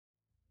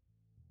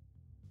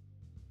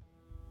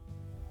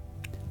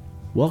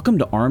Welcome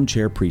to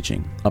Armchair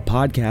Preaching, a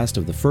podcast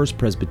of the First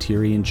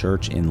Presbyterian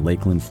Church in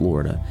Lakeland,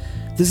 Florida.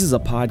 This is a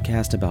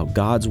podcast about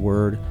God's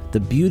Word,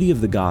 the beauty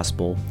of the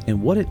gospel,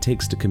 and what it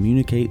takes to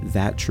communicate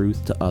that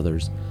truth to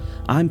others.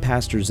 I'm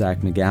Pastor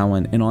Zach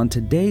McGowan, and on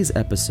today's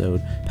episode,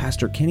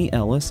 Pastor Kenny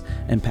Ellis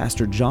and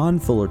Pastor John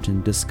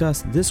Fullerton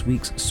discuss this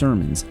week's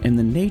sermons and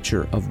the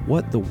nature of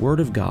what the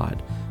Word of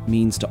God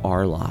means to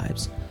our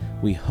lives.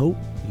 We hope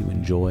you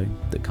enjoy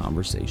the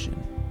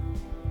conversation.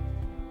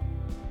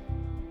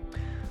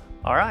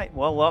 All right,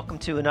 well, welcome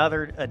to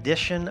another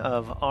edition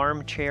of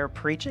Armchair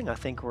Preaching. I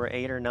think we're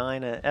 8 or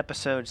 9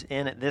 episodes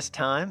in at this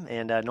time,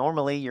 and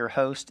normally your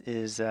host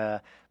is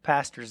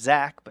Pastor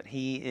Zach, but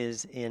he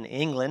is in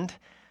England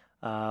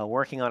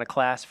working on a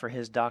class for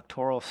his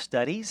doctoral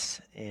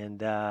studies,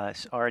 and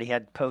already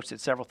had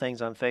posted several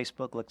things on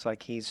Facebook. Looks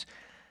like he's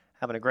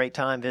having a great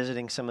time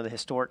visiting some of the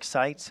historic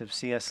sites of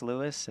C.S.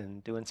 Lewis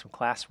and doing some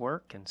class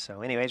work, and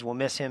so anyways, we'll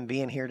miss him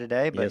being here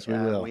today, but yes, we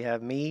will. We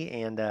have me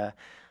and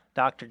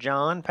Dr.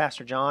 John,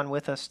 Pastor John,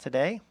 with us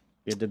today.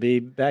 Good to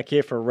be back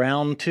here for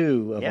round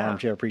 2 of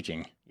Armchair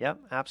Preaching. Yep,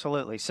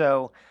 absolutely.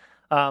 So,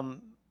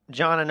 John,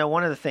 I know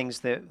one of the things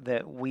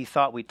that we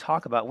thought we'd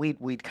talk about,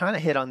 we'd kind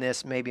of hit on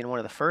this maybe in one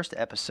of the first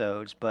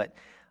episodes, but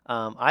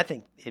I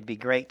think it'd be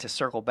great to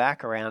circle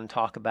back around and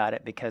talk about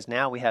it because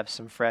now we have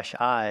some fresh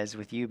eyes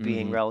with you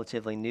being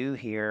relatively new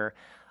here,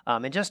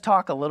 and just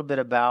talk a little bit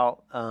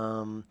about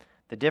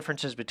the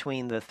differences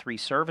between the 3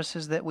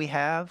 services that we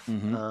have.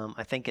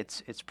 I think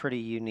it's pretty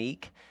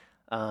unique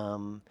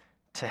to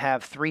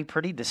have 3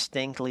 pretty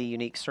distinctly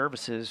unique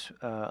services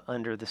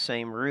under the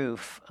same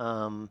roof,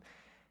 and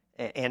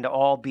to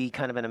all be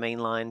kind of in a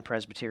mainline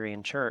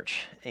Presbyterian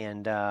church.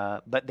 And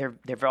but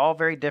they're all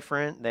very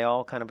different. They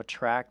all kind of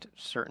attract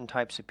certain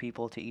types of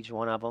people to each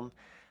one of them.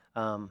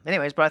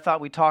 Anyways, but I thought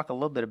we'd talk a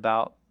little bit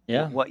about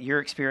what your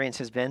experience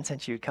has been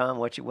since you've come.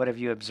 What have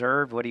you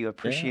observed? What do you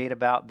appreciate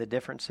about the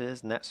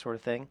differences and that sort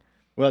of thing?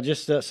 Well,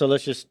 just so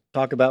let's just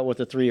talk about what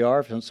the 3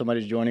 are. If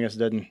somebody's joining us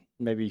doesn't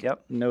maybe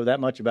know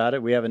that much about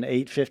it, we have an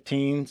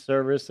 8:15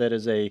 service that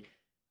is a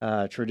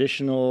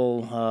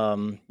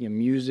traditional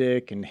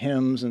music and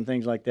hymns and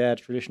things like that,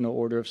 traditional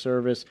order of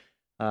service.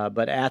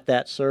 But at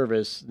that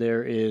service,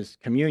 there is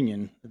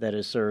communion that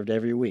is served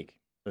every week.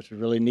 So it's a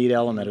really neat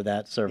element of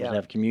that service to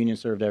have communion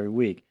served every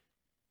week.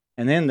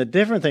 And then the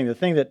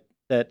thing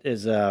that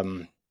is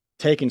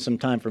taking some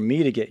time for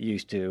me to get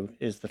used to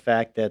is the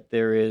fact that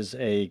there is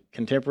a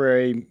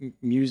contemporary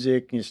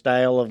music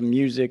style of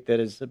music that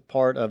is a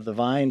part of the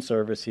Vine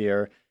service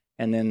here,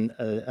 and then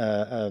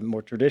a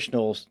more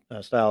traditional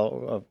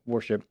style of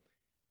worship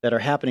that are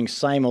happening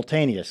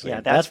simultaneously.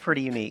 Yeah, that's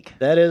pretty unique.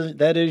 That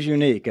is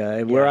unique.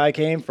 Where I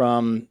came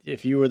from,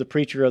 if you were the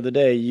preacher of the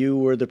day, you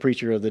were the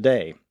preacher of the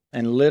day,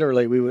 and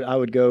literally I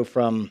would go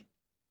from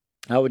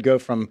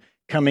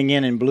coming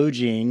in blue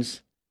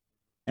jeans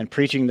and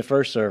preaching the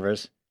first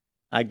service.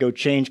 I'd go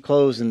change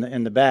clothes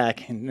in the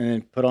back and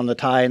then put on the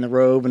tie and the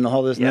robe and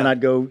all this, and then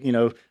I'd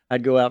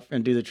go out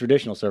and do the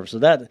traditional service.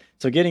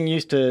 So getting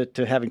used to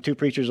having 2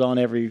 preachers on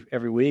every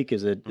week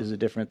is a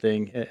different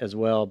thing as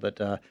well.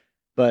 But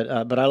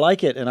I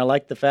like it, and I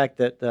like the fact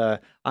that and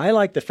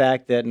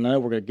I know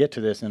we're going to get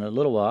to this in a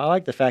little while. I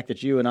like the fact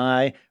that you and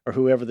I, or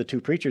whoever the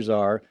 2 preachers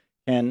are,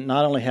 can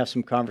not only have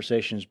some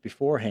conversations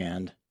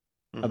beforehand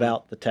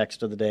about the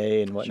text of the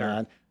day and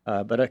whatnot,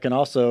 but I can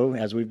also,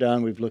 as we've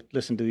done,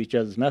 listened to each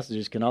other's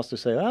messages, can also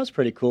say, "Oh, that's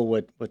pretty cool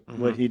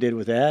what he did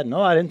with that."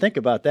 No, I didn't think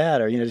about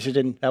that, or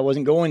I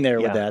wasn't going there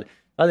with that.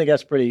 I think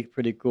that's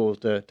pretty cool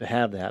to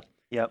have that.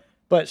 Yep.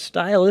 But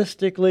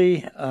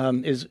stylistically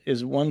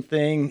is one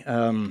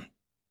thing.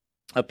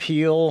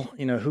 Appeal,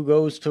 who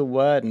goes to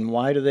what and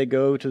why do they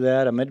go to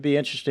that? It'd be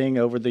interesting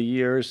over the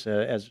years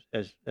as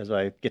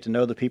I get to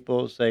know the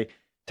people,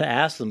 to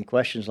ask them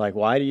questions like,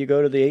 why do you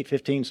go to the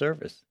 8:15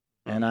 service?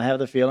 And I have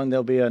the feeling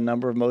there'll be a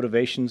number of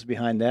motivations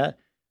behind that.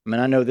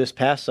 I know this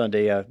past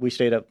Sunday, a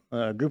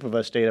group of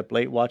us stayed up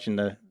late watching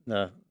the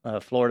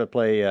Florida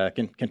play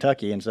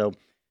Kentucky, and so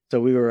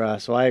we were.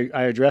 So I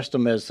addressed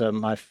them as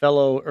my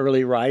fellow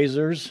early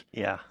risers.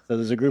 Yeah. So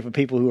there's a group of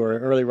people who are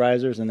early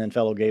risers, and then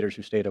fellow Gators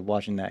who stayed up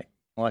watching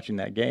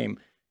that game.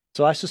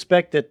 So I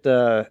suspect that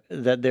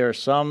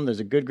there's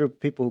a good group of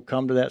people who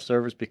come to that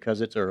service because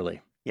it's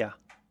early. Yeah.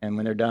 And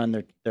when they're done,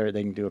 they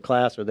can do a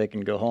class or they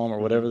can go home or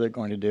whatever they're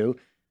going to do.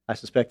 I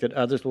suspect that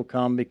others will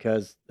come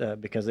because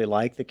they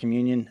like the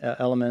communion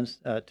elements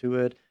to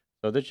it.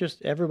 So there's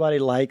just everybody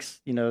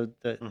likes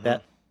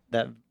that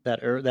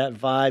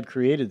vibe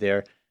created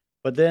there.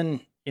 But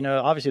then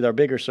obviously our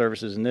bigger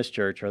services in this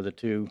church are the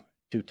two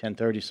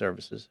 10:30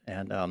 services,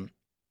 and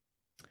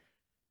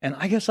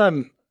I guess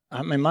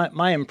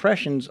my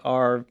impressions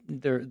are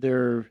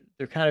they're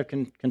kind of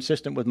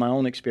consistent with my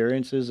own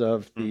experiences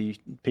of the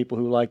people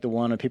who like the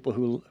one and people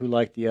who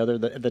like the other.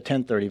 The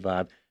 10:30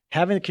 vibe.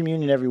 Having the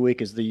communion every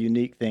week is the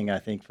unique thing, I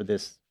think, for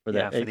that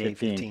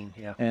 8:15.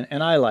 Yeah.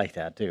 And I like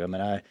that too.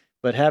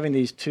 But having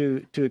these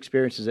two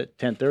experiences at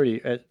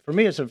 10:30, for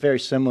me, it's a very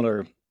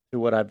similar to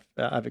what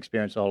I've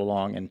experienced all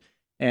along.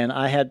 And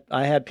I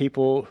had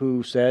people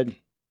who said,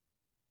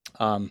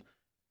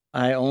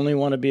 I only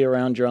want to be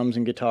around drums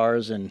and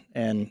guitars and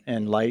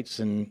lights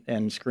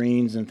and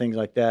screens and things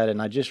like that.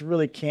 And I just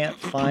really can't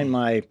find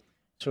my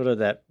sort of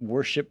that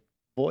worship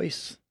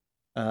voice,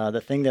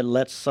 the thing that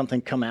lets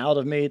something come out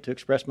of me to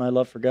express my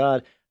love for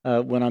God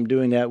when I'm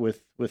doing that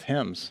with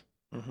hymns.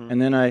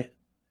 Mm-hmm.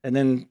 And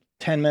then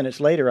 10 minutes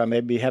later, I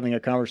may be having a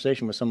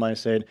conversation with somebody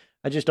saying,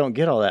 I just don't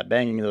get all that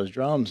banging those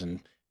drums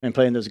and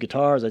playing those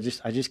guitars. I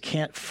just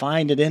can't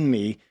find it in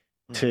me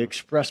to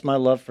express my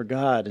love for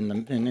God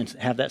and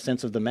have that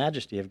sense of the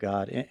majesty of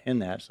God in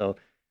that. So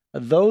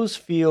those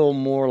feel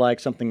more like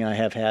something I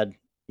have had,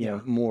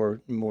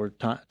 more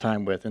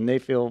time with, and they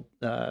feel,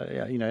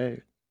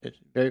 it's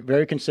very,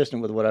 very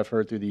consistent with what I've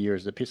heard through the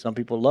years. That some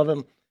people love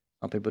them,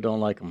 some people don't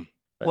like them.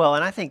 But. Well,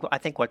 and I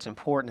think what's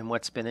important and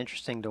what's been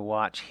interesting to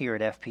watch here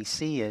at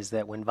FPC is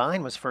that when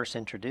Vine was first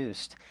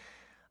introduced,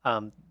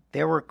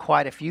 there were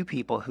quite a few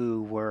people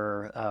who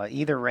were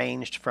either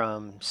ranged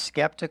from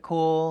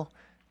skeptical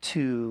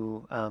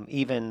to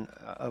even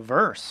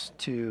averse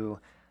to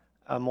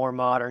a more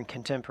modern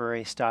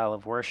contemporary style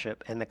of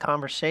worship. And the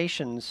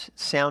conversations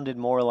sounded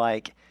more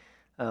like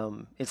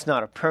it's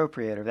not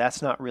appropriate, or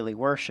that's not really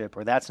worship,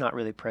 or that's not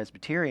really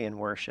Presbyterian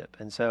worship.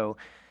 And so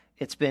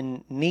it's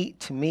been neat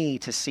to me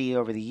to see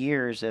over the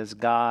years as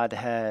God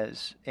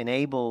has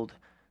enabled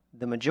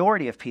the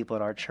majority of people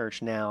at our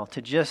church now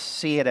to just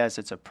see it as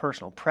it's a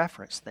personal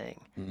preference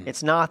thing. Mm-hmm.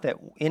 It's not that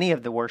any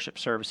of the worship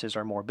services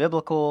are more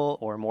biblical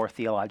or more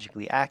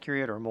theologically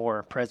accurate or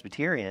more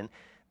Presbyterian.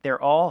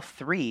 They're all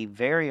three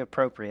very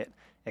appropriate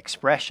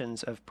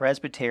expressions of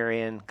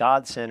Presbyterian,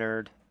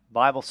 God-centered,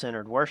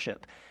 Bible-centered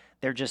worship.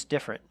 They're just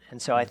different.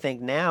 And so I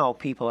think now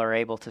people are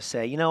able to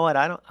say, you know what,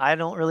 I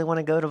don't really want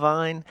to go to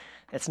Vine.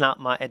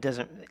 It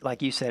doesn't,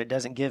 like you said, it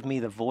doesn't give me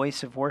the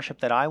voice of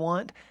worship that I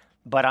want.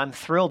 But I'm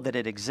thrilled that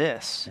it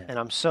exists, and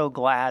I'm so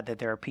glad that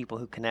there are people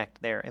who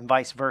connect there, and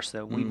vice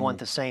versa. We want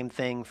the same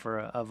thing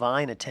for a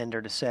Vine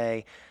attender to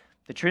say,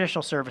 the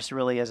traditional service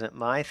really isn't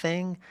my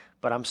thing,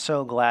 but I'm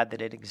so glad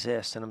that it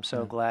exists, and I'm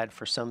so glad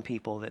for some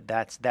people that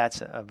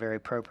that's a very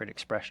appropriate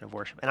expression of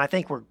worship. And I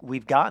think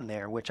we've gotten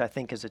there, which I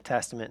think is a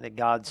testament that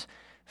God's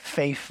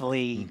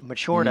faithfully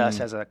matured us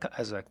as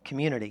a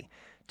community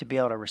to be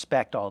able to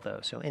respect all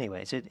those. So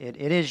anyways, it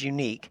is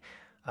unique.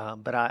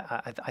 But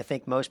I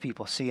think most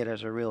people see it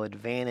as a real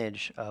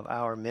advantage of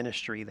our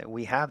ministry that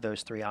we have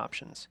those three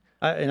options.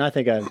 I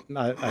think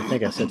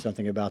I said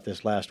something about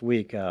this last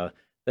week.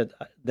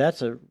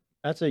 That's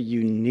a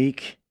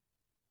unique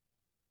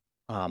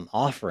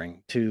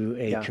offering to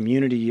a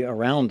community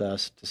around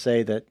us to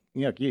say that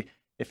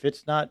if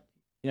it's not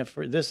if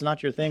this is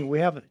not your thing,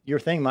 your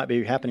thing might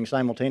be happening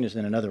simultaneously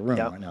in another room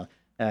right now,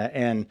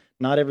 and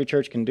not every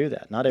church can do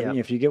that. Not every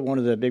if you get one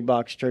of the big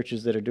box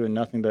churches that are doing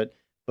nothing but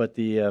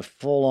the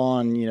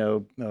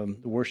full-on,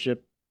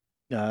 worship,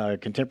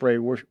 contemporary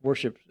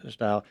worship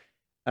style,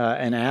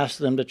 and ask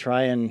them to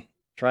try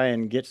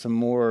and get some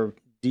more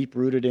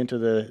deep-rooted into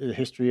the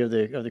history of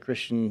the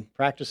Christian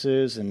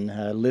practices and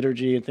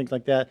liturgy and things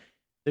like that.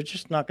 They're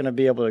just not going to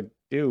be able to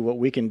do what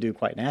we can do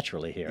quite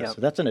naturally here. Yep.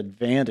 So that's an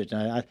advantage.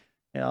 And I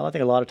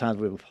think a lot of times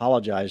we've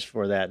apologized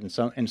for that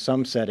in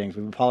some settings.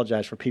 We've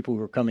apologized for people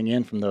who are coming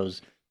in from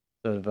those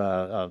sort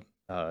of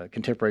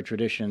contemporary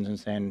traditions and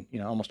saying,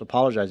 almost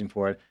apologizing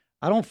for it.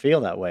 I don't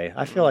feel that way.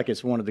 I feel like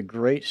it's one of the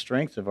great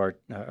strengths of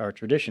our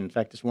tradition. In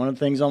fact, it's one of the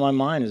things on my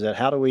mind is that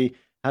how do we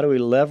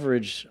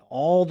leverage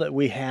all that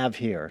we have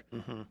here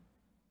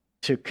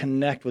to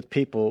connect with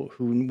people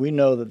who we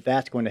know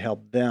that's going to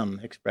help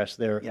them express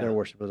their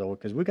worship with the Lord,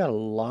 because we got a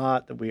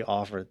lot that we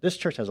offer. This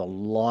church has a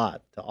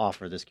lot to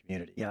offer this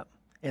community. Yeah,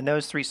 and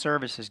those three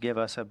services give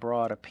us a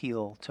broad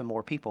appeal to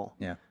more people.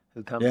 Yeah.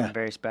 Who come from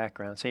various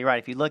backgrounds. So you're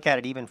right. If you look at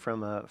it even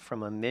from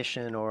a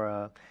mission or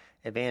a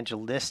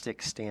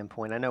evangelistic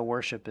standpoint, I know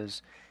worship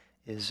is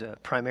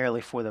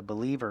primarily for the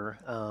believer,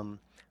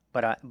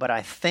 but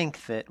I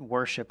think that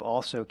worship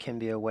also can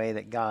be a way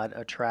that God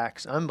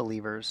attracts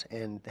unbelievers,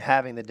 and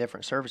having the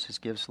different services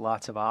gives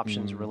lots of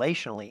options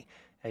relationally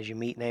as you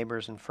meet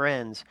neighbors and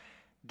friends,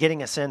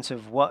 getting a sense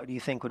of what do you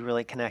think would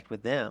really connect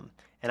with them.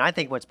 And I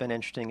think what's been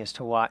interesting is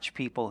to watch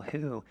people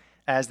who,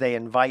 as they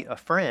invite a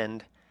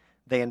friend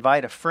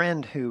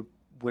who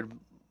would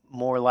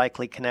more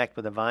likely connect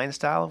with a Vine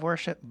style of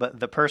worship, but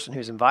the person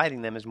who's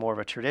inviting them is more of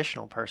a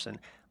traditional person.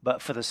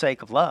 But for the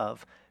sake of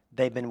love,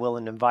 they've been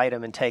willing to invite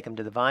them and take them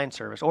to the Vine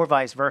service, or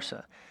vice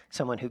versa.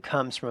 Someone who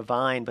comes from a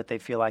Vine, but they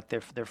feel like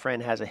their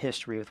friend has a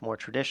history with more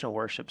traditional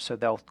worship, so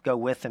they'll go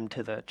with them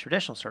to the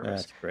traditional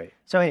service. That's great.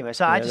 So anyway,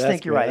 I just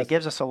think you're right. It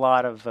gives us a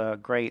lot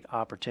of great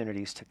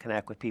opportunities to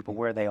connect with people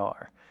where they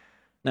are.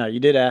 Now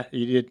you did.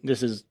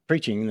 This is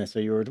preaching,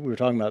 so we were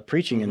talking about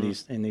preaching in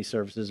these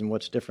services, and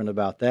what's different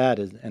about that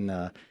is,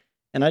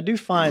 and I do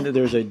find that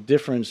there's a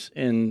difference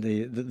in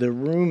the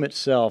room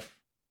itself.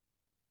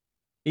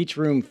 Each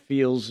room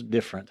feels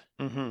different.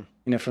 From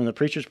the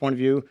preacher's point of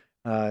view,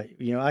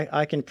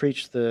 I can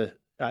preach 2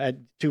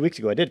 weeks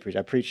ago I did preach.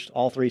 I preached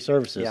all three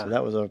services, so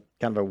that was a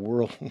kind of a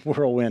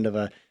whirlwind of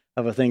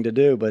a thing to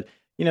do. But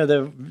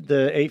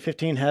the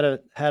 815 had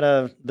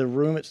the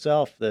room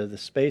itself, the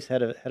space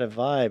had a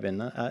vibe,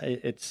 and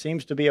it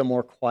seems to be a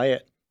more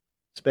quiet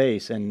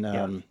space,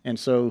 and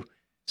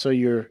so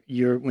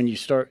you're when you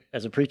start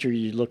as a preacher,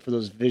 you look for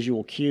those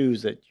visual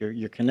cues that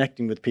you're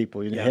connecting with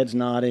people, your head's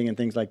nodding and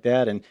things like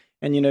that, and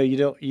you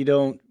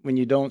don't when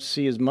you don't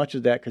see as much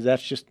of that, because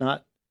that's just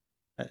not.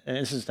 And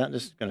this is going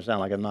to sound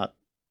like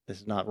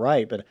this is not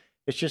right, but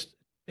it's just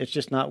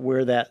not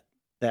where that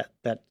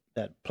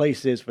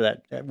place is for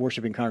that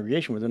worshiping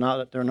congregation, where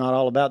they're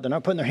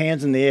not putting their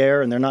hands in the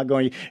air, and they're not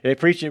going, "Hey,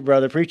 preach it,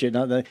 brother, preach it."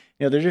 No,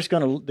 they're just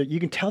going to.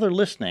 You can tell they're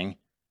listening.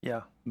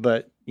 Yeah.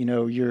 But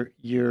it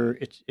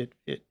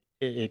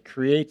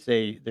creates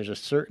there's a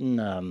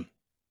certain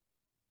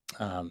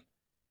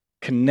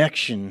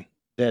connection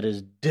that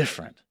is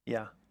different.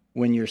 Yeah.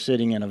 When you're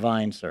sitting in a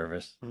Vine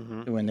service,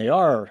 when they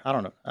are, I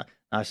don't know.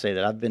 I say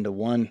that I've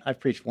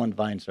preached one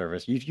Vine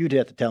service. You'd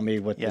have to tell me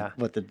what the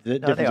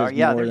difference they are. is.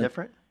 Yeah, they're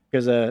different.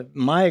 Because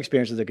my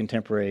experience as a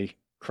contemporary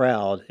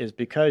crowd is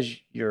because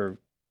you're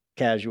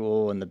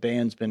casual and the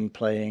band's been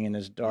playing and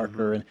it's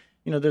darker, and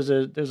there's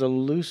a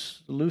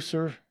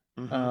looser,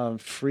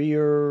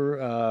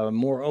 freer,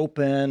 more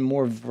open,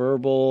 more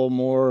verbal,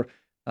 more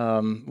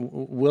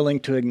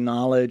willing to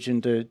acknowledge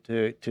and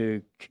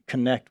to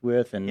connect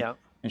with and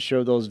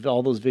show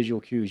all those visual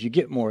cues. You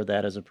get more of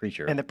that as a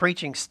preacher. And the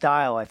preaching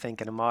style, I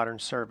think, in a modern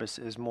service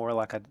is more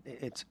like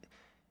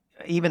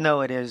even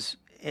though it is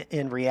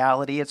in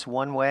reality it's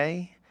one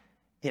way,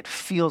 it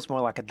feels more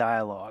like a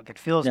dialogue. It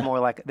feels more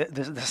like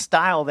the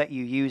style that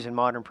you use in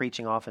modern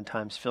preaching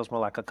oftentimes feels more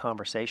like a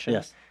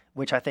conversation,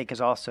 which I think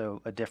is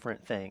also a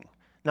different thing.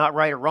 Not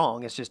right or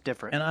wrong, it's just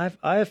different. And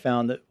I have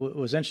found that what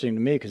was interesting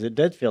to me, because it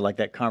did feel like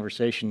that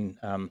conversation.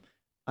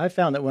 I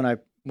found that when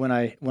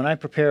I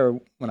prepare,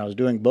 when I was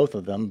doing both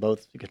of them,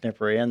 both the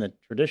contemporary and the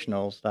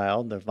traditional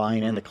style, the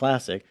Vine and the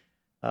classic,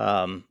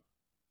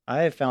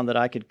 I have found that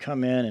I could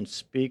come in and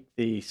speak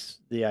the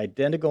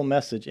identical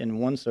message in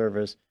one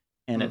service,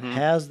 and it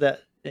has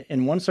that.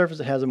 In one service,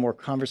 it has a more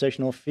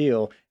conversational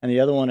feel, and the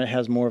other one, it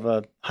has more of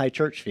a high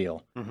church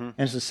feel. And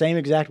it's the same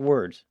exact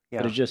words,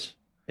 but it just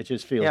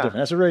feels different.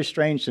 That's a very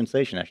strange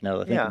sensation, actually, now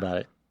that I think about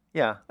it.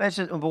 Yeah,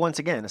 but once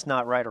again, it's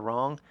not right or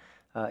wrong.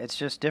 It's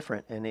just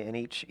different, and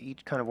each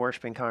kind of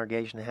worshiping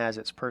congregation has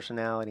its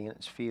personality and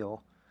its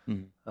feel.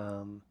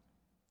 So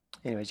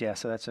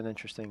that's an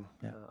interesting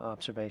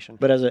observation.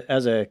 But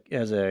as a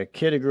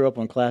kid who grew up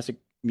on classic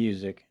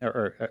music,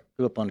 or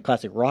grew up on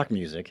classic rock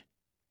music,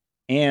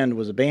 and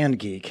was a band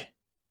geek,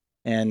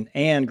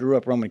 and grew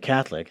up Roman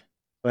Catholic,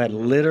 so I had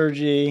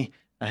liturgy,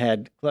 I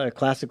had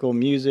classical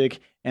music,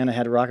 and I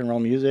had rock and roll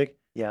music.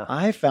 Yeah,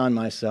 I found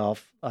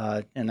myself,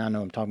 and I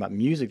know I'm talking about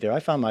music there. I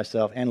found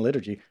myself, and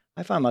liturgy.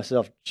 I find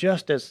myself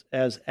just as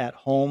at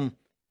home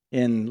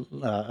in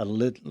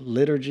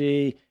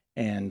liturgy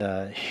and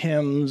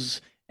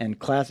hymns and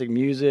classic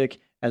music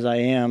as I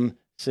am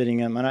sitting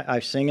in. And I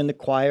sing in the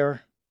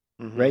choir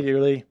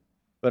regularly,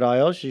 but I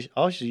also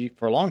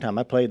for a long time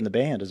I played in the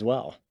band as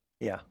well.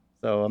 Yeah.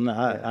 So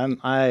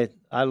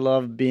I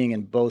love being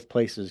in both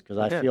places because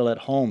I feel at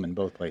home in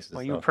both places.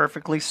 Well, you're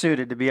perfectly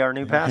suited to be our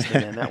new pastor,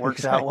 and that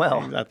works out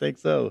well. I think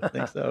so.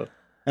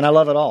 And I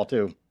love it all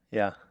too.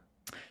 Yeah.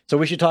 So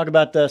we should talk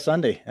about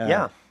Sunday.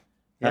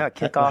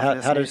 Kick off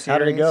this new series. How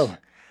did it go?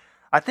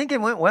 I think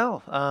it went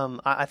well.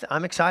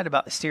 I'm excited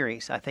about the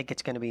series. I think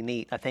it's going to be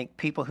neat. I think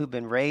people who've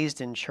been raised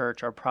in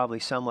church are probably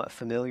somewhat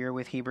familiar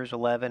with Hebrews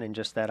 11 and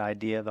just that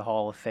idea of the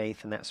hall of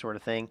faith and that sort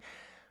of thing.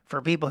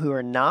 For people who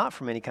are not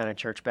from any kind of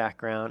church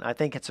background, I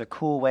think it's a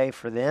cool way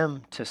for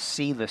them to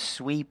see the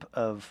sweep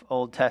of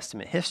Old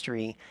Testament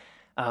history,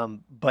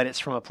 but it's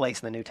from a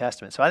place in the New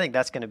Testament. So I think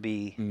that's going to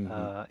be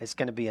it's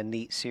going to be a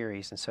neat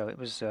series. And so it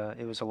was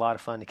a lot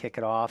of fun to kick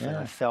it off, and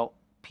I felt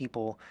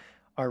people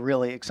are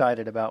really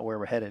excited about where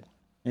we're headed.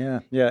 Yeah,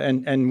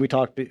 and we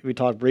talked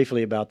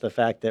briefly about the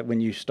fact that when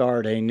you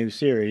start a new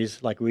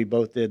series, like we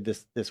both did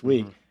this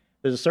week,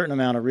 there's a certain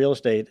amount of real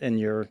estate in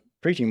your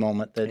preaching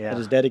moment that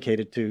is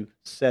dedicated to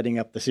setting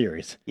up the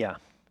series. Yeah.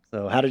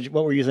 So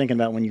what were you thinking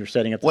about when you were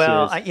setting up the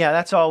series? Well,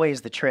 that's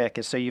always the trick.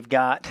 Is so we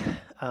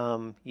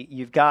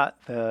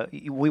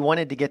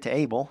wanted to get to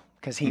Abel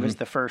because he was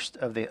the first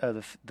of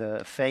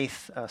the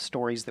faith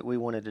stories that we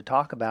wanted to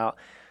talk about.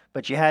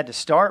 But you had to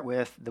start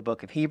with the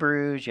book of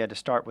Hebrews. You had to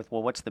start with,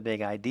 what's the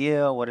big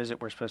idea? What is it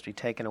we're supposed to be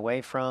taken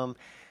away from?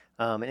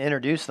 And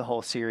introduce the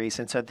whole series.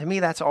 And so to me,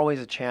 that's always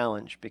a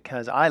challenge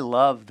because I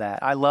love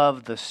that. I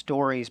love the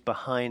stories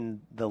behind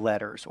the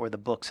letters or the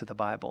books of the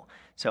Bible.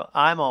 So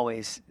I'm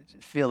always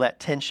feel that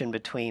tension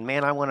between,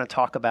 I want to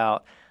talk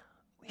about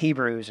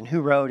Hebrews and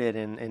who wrote it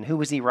and who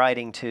was he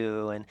writing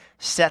to and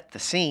set the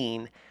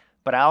scene.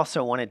 But I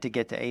also wanted to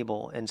get to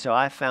Abel, and so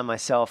I found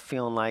myself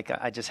feeling like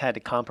I just had to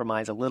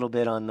compromise a little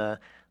bit on the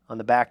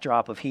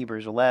backdrop of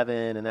Hebrews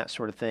 11 and that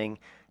sort of thing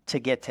to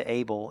get to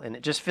Abel. And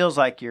it just feels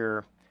like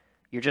you're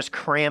just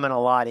cramming a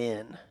lot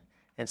in.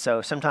 And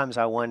so sometimes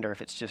I wonder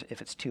if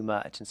it's too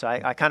much. And so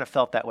I kind of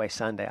felt that way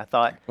Sunday. I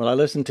thought, well, I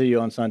listened to you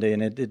on Sunday,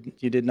 and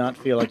you did not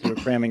feel like you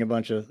were cramming a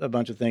bunch of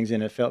things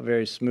in. It felt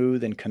very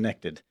smooth and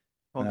connected.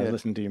 Well, and I was good.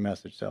 listening to your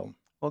message. So,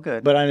 Well,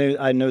 good. but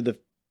I know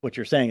what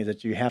you're saying is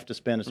that you have to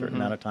spend a certain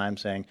amount of time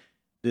saying,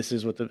 this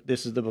is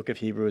the book of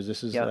Hebrews.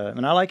 This is,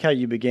 and I like how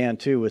you began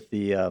too with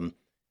the,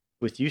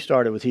 you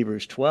started with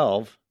Hebrews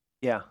 12.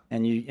 Yeah.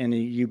 And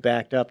you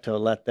backed up to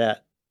let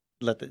that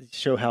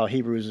show how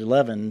Hebrews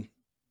 11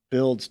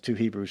 builds to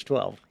Hebrews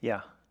 12.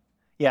 Yeah.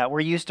 Yeah,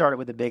 where you started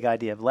with the big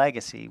idea of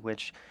legacy,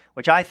 which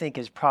I think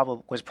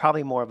was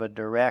probably more of a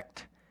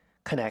direct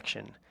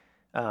connection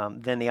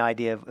than the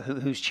idea of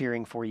who's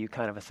cheering for you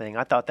kind of a thing.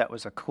 I thought that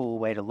was a cool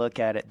way to look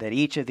at it, that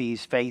each of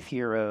these faith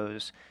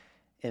heroes,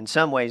 in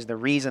some ways, the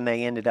reason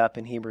they ended up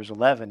in Hebrews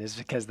 11 is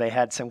because they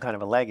had some kind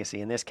of a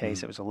legacy. In this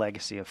case, it was a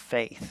legacy of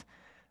faith.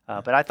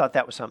 But I thought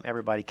that was something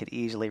everybody could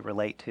easily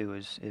relate to,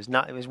 is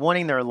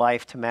wanting their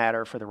life to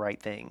matter for the right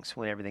things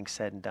when everything's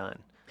said and done.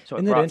 So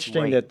isn't it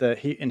interesting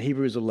that in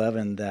Hebrews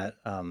 11 that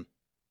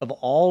of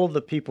all of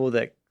the people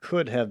that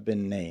could have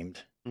been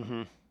named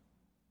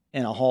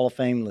in a Hall of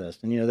Fame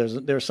list, and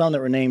there's some that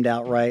were named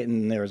outright,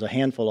 and there was a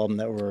handful of them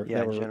that were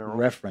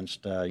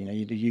referenced.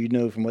 You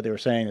know from what they were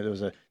saying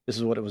that this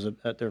is what it was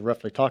that they're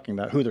roughly talking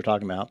about, who they're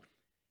talking about.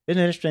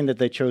 Isn't it interesting that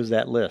they chose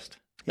that list?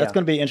 That's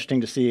going to be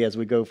interesting to see as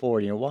we go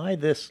forward. Why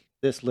this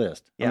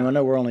list? Yeah. I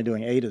know we're only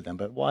doing 8 of them,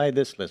 but why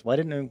this list? Why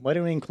didn't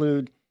we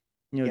include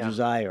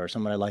Josiah or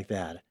somebody like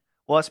that?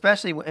 Well,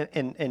 especially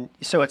and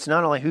so it's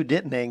not only who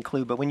didn't they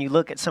include, but when you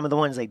look at some of the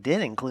ones they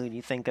did include,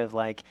 you think of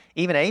like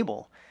even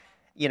Abel.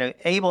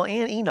 Abel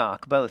and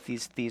Enoch, both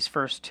these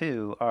first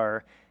two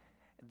are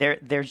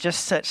there's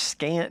just such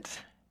scant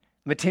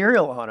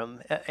material on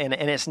them, and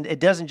it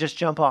doesn't just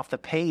jump off the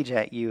page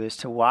at you as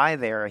to why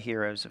they are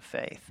heroes of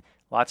faith.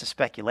 Lots of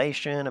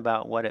speculation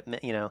about what it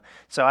meant,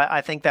 So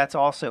I think that's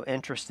also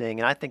interesting,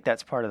 and I think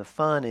that's part of the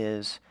fun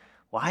is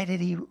why did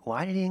he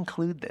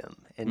include them,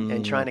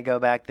 and trying to go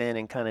back then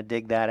and kind of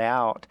dig that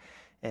out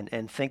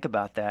and think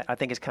about that. I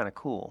think it's kind of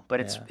cool,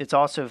 but it's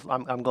also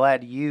I'm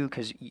glad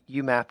because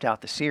you mapped out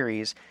the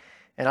series,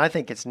 and I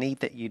think it's neat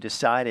that you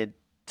decided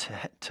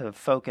to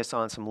focus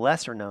on some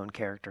lesser known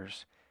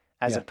characters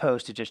as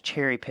opposed to just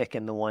cherry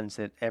picking the ones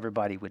that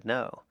everybody would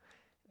know.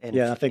 And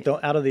I think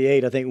out of the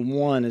 8, I think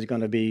one is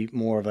going to be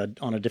more of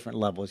on a different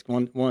level. It's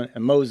one,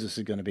 and Moses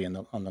is going to be on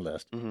the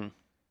list. Mm-hmm.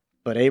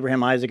 But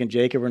Abraham, Isaac, and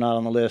Jacob are not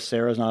on the list.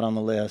 Sarah's not on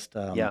the list.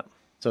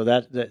 So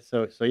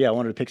I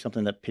wanted to pick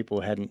something that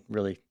people didn't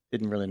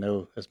really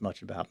know as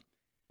much about.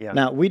 Yeah.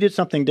 Now we did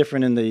something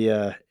different in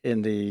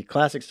the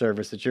classic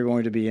service that you're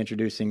going to be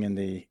introducing in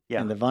the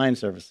Vine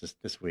service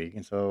this week,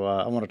 and so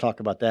I want to talk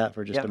about that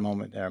for just a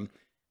moment there,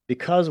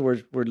 because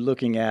we're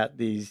looking at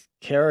these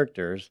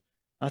characters.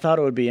 I thought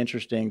it would be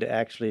interesting to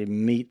actually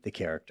meet the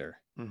character,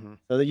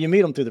 so that you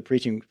meet them through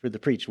the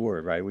preached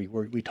word, right?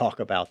 We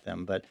talk about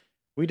them, but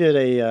we did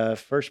a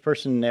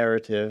first-person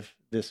narrative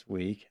this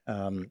week,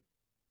 and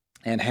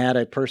had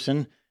a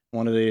person,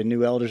 one of the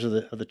new elders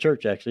of the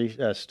church, actually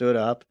stood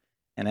up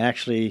and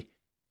actually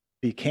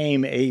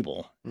became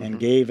Abel and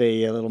gave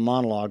a little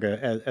monologue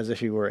as if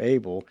he were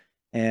Abel,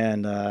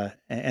 and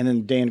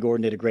then Dan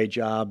Gordon did a great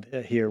job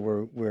here,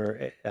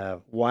 where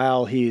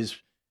while he's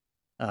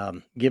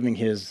giving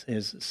his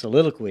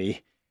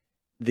soliloquy,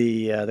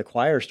 the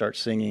choir starts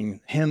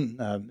singing hymn,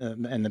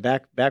 and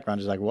the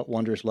background is like, "What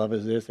wondrous love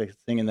is this?" They're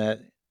singing that,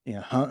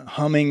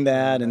 humming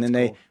that, and then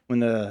cool.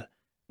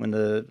 when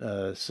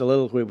the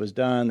soliloquy was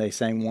done, they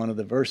sang one of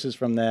the verses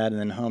from that, and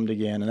then hummed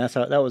again, and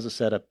that was a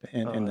setup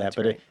in that.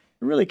 But it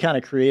really kind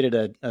of created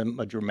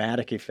a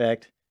dramatic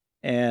effect.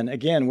 And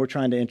again, we're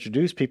trying to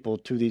introduce people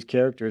to these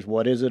characters.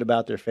 What is it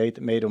about their faith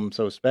that made them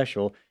so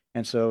special?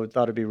 And so I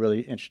thought it'd be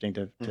really interesting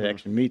to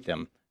actually meet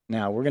them.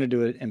 Now, we're going to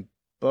do it in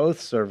both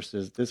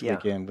services this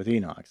weekend with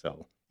Enoch.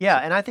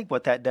 And I think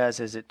what that does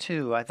is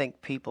I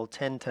think people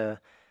tend to,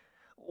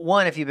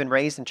 one, if you've been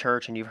raised in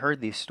church and you've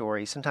heard these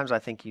stories, sometimes I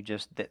think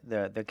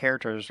the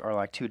characters are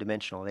like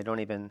two-dimensional. They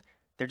don't even,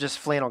 they're just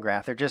flannel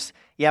graph. They're just,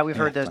 we've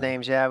heard those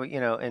names,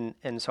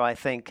 and so I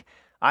think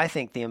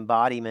the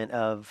embodiment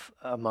of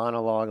a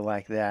monologue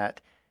like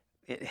that,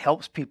 it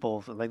helps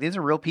people, like these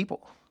are real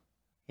people.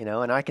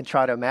 And I can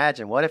try to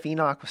imagine, what if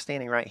Enoch was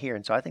standing right here?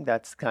 And so I think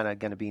that's kind of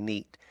going to be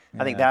neat.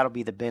 I think that'll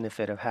be the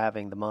benefit of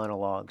having the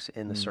monologues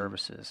in the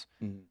services,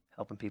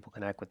 helping people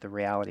connect with the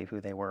reality of who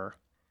they were.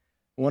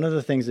 One of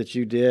the things that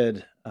you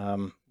did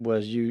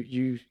was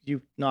you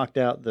knocked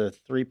out the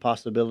 3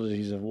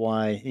 possibilities of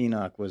why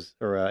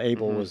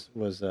Abel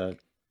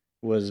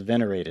was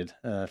venerated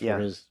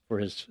for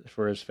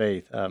his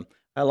faith.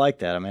 I like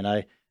that. I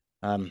mean,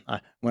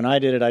 when I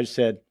did it, I just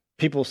said,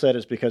 people said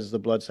it's because of the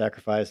blood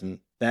sacrifice, and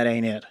that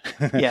ain't it.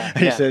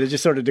 He said it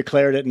just sort of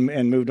declared it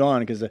and moved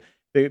on.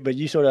 But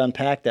you sort of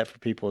unpacked that for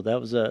people. That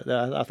was I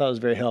thought it was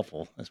very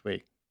helpful this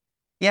week.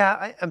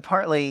 Yeah, and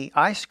partly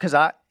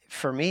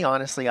for me,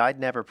 honestly, I'd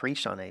never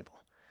preached on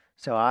Abel,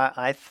 so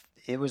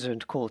it was a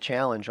cool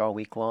challenge all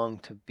week long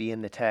to be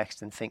in the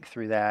text and think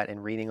through that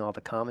and reading all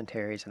the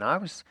commentaries. And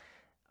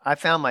I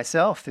found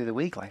myself through the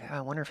week like,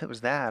 I wonder if it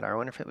was that, or I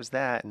wonder if it was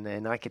that, and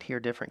then I could hear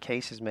different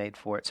cases made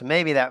for it. So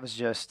maybe that was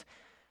just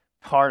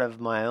part of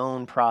my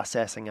own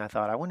processing, I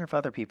thought, I wonder if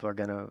other people are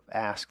going to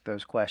ask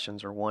those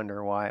questions or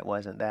wonder why it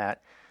wasn't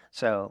that.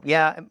 So,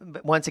 yeah,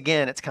 but once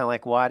again, it's kind of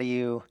like,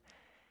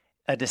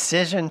 a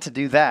decision to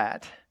do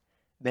that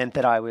meant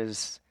that I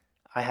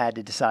had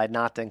to decide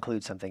not to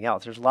include something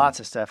else. There's lots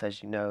of stuff,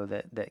 as you know,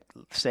 that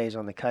stays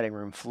on the cutting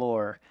room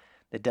floor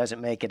that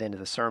doesn't make it into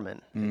the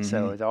sermon. Mm-hmm. And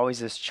so there's always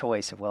this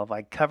choice of, well, if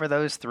I cover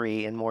those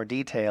three in more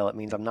detail, it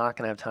means I'm not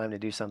going to have time to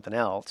do something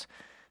else.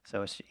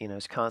 So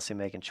it's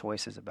constantly making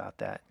choices about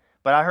that.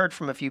 But I heard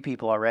from a few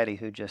people already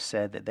who just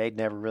said that they'd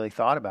never really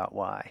thought about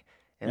why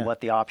and what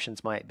the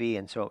options might be.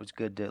 And so it was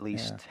good to at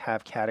least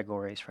have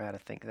categories for how to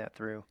think that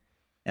through.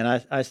 And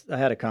I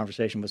had a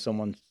conversation with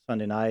someone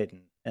Sunday night,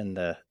 and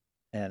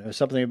it was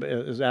something.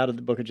 It was out of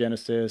the book of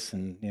Genesis,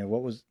 and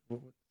what was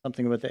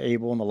something about the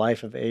Abel and the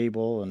life of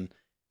Abel,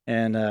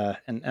 and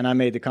I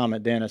made the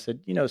comment then. I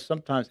said,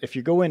 sometimes if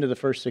you go into the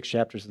first 6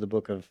 chapters of the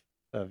book of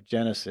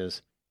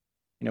Genesis,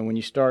 when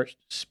you start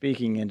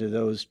speaking into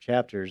those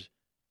chapters,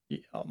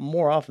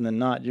 more often than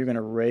not, you're going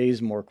to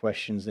raise more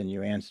questions than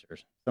you answer.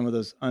 Some of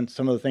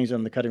the things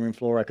on the cutting room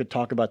floor, I could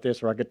talk about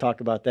this or I could talk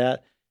about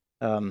that.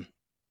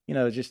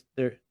 Just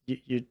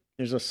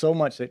there's so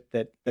much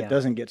that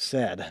doesn't get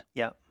said.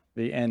 Yeah.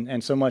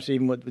 And so much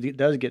even what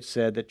does get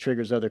said that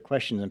triggers other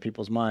questions in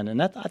people's mind.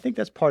 And I think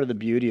that's part of the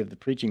beauty of the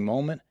preaching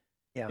moment.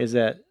 Yeah. Is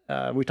that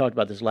we talked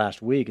about this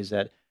last week? Is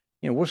that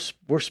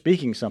we're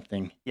speaking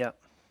something. Yeah.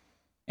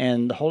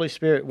 And the Holy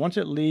Spirit, once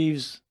it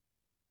leaves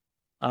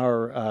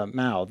our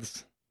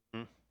mouths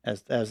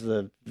as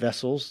the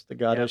vessels that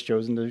God has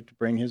chosen to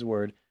bring His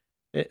word,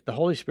 the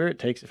Holy Spirit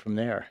takes it from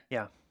there.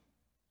 Yeah.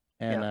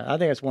 And I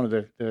think that's one of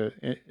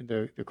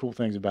the cool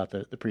things about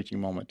the preaching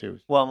moment too.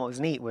 Well, what was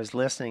neat was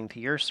listening to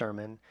your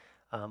sermon.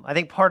 I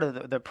think part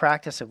of the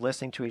practice of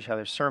listening to each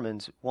other's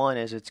sermons, one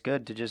is it's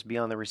good to just be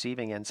on the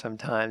receiving end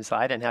sometimes. So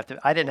I didn't have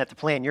to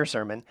plan your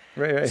sermon,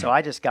 right. So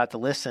I just got to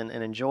listen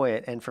and enjoy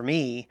it. And for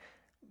me,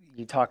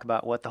 you talk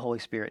about what the Holy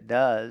Spirit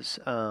does.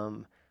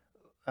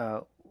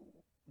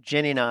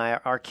 Jenny and I,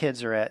 our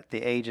kids are at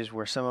the ages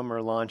where some of them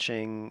are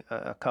launching,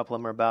 a couple of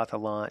them are about to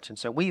launch. And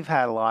so we've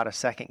had a lot of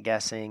second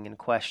guessing and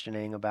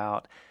questioning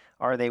about,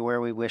 are they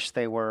where we wish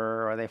they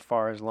were? Are they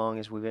far as long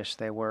as we wish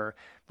they were?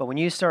 But when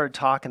you started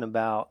talking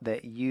about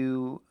that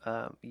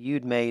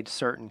you'd made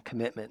certain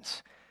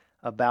commitments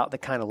about the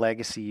kind of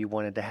legacy you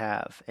wanted to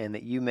have, and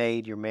that you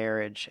made your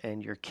marriage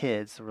and your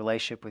kids, the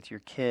relationship with your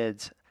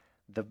kids,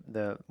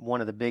 the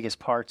one of the biggest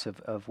parts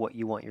of what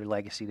you want your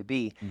legacy to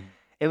be. Mm.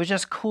 It was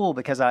just cool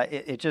because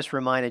it just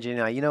reminded you,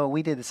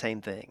 we did the same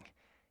thing.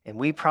 And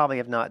we probably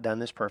have not done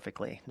this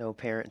perfectly. No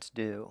parents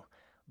do.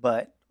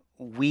 But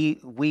we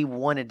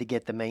wanted to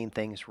get the main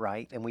things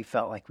right, and we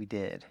felt like we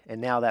did.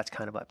 And now that's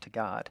kind of up to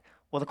God.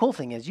 Well, the cool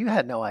thing is you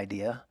had no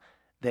idea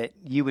that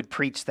you would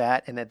preach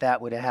that and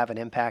that would have an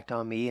impact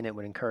on me and it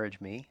would encourage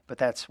me. But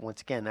that's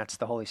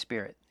the Holy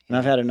Spirit. And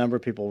I've had a number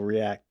of people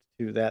react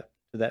to that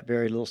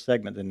very little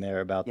segment in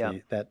there about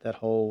that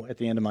whole at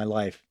the end of my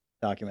life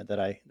document that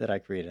I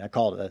created. I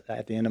called it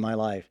at the end of my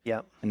life.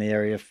 Yeah. In the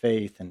area of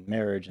faith and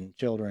marriage and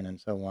children and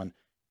so on.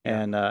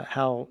 And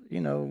how,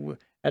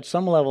 at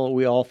some level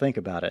we all think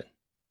about it.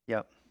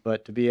 Yeah.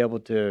 But to be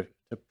able to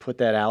put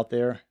that out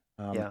there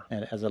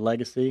and as a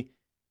legacy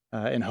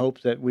in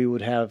hopes that we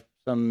would have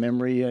some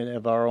memory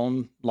of our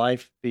own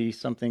life be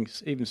something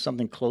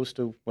close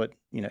to what,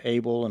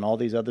 Abel and all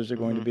these others are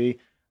going to be.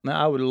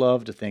 I would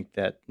love to think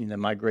that,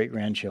 my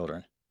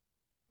great-great-grandchildren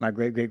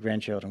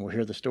will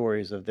hear the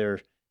stories of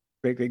their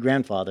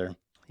great-great-grandfather.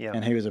 Yeah.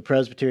 And he was a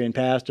Presbyterian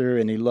pastor,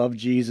 and he loved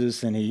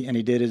Jesus, and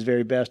he did his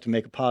very best to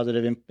make a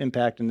positive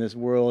impact in this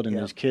world, and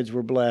his kids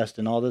were blessed,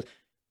 and all this.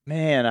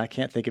 Man, I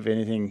can't think of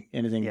anything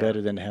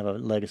better than to have a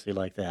legacy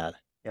like that.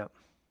 Yep.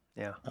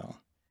 Yeah. So.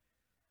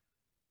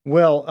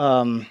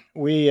 Well,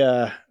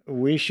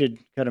 we should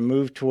kind of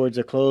move towards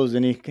a close.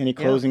 Any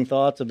closing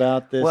thoughts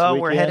about this? Well,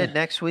 weekend? We're headed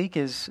next week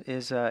is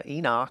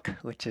Enoch,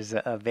 which is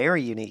a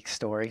very unique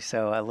story.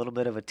 So a little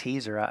bit of a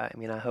teaser. I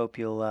hope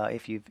you'll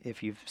if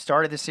you've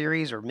started the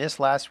series or missed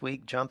last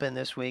week, jump in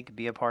this week,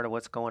 be a part of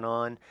what's going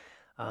on.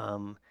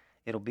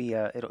 It'll be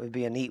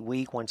a neat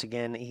week. Once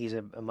again, he's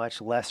a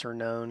much lesser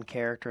known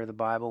character of the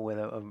Bible with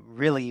a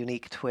really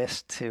unique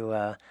twist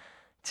to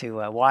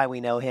why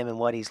we know him and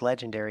what he's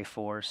legendary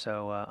for.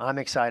 So I'm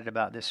excited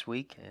about this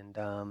week,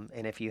 and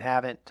if you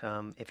haven't,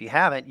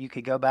 you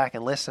could go back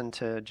and listen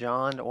to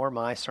John or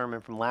my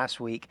sermon from last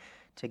week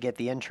to get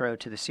the intro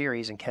to the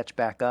series and catch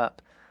back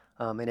up.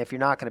 And if you're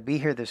not going to be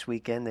here this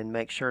weekend, then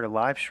make sure to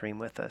live stream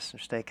with us and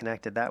stay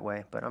connected that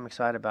way. But I'm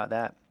excited about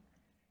that.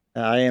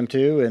 I am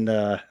too,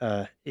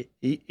 and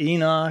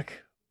Enoch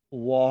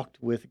walked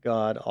with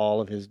God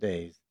all of his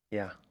days.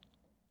 Yeah.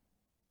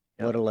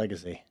 What a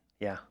legacy.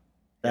 Yeah.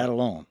 That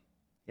alone.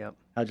 Yep.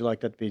 How'd you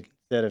like that to be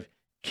said of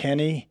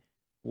Kenny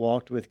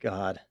walked with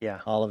God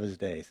all of his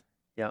days?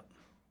 Yep.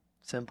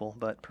 Simple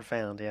but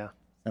profound, yeah.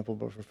 Simple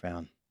but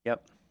profound.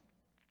 Yep.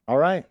 All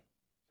right.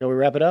 Shall we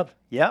wrap it up?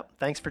 Yep.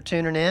 Thanks for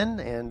tuning in,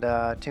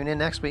 and tune in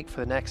next week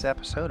for the next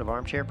episode of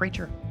Armchair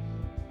Preacher.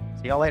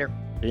 See y'all later.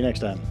 See you next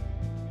time.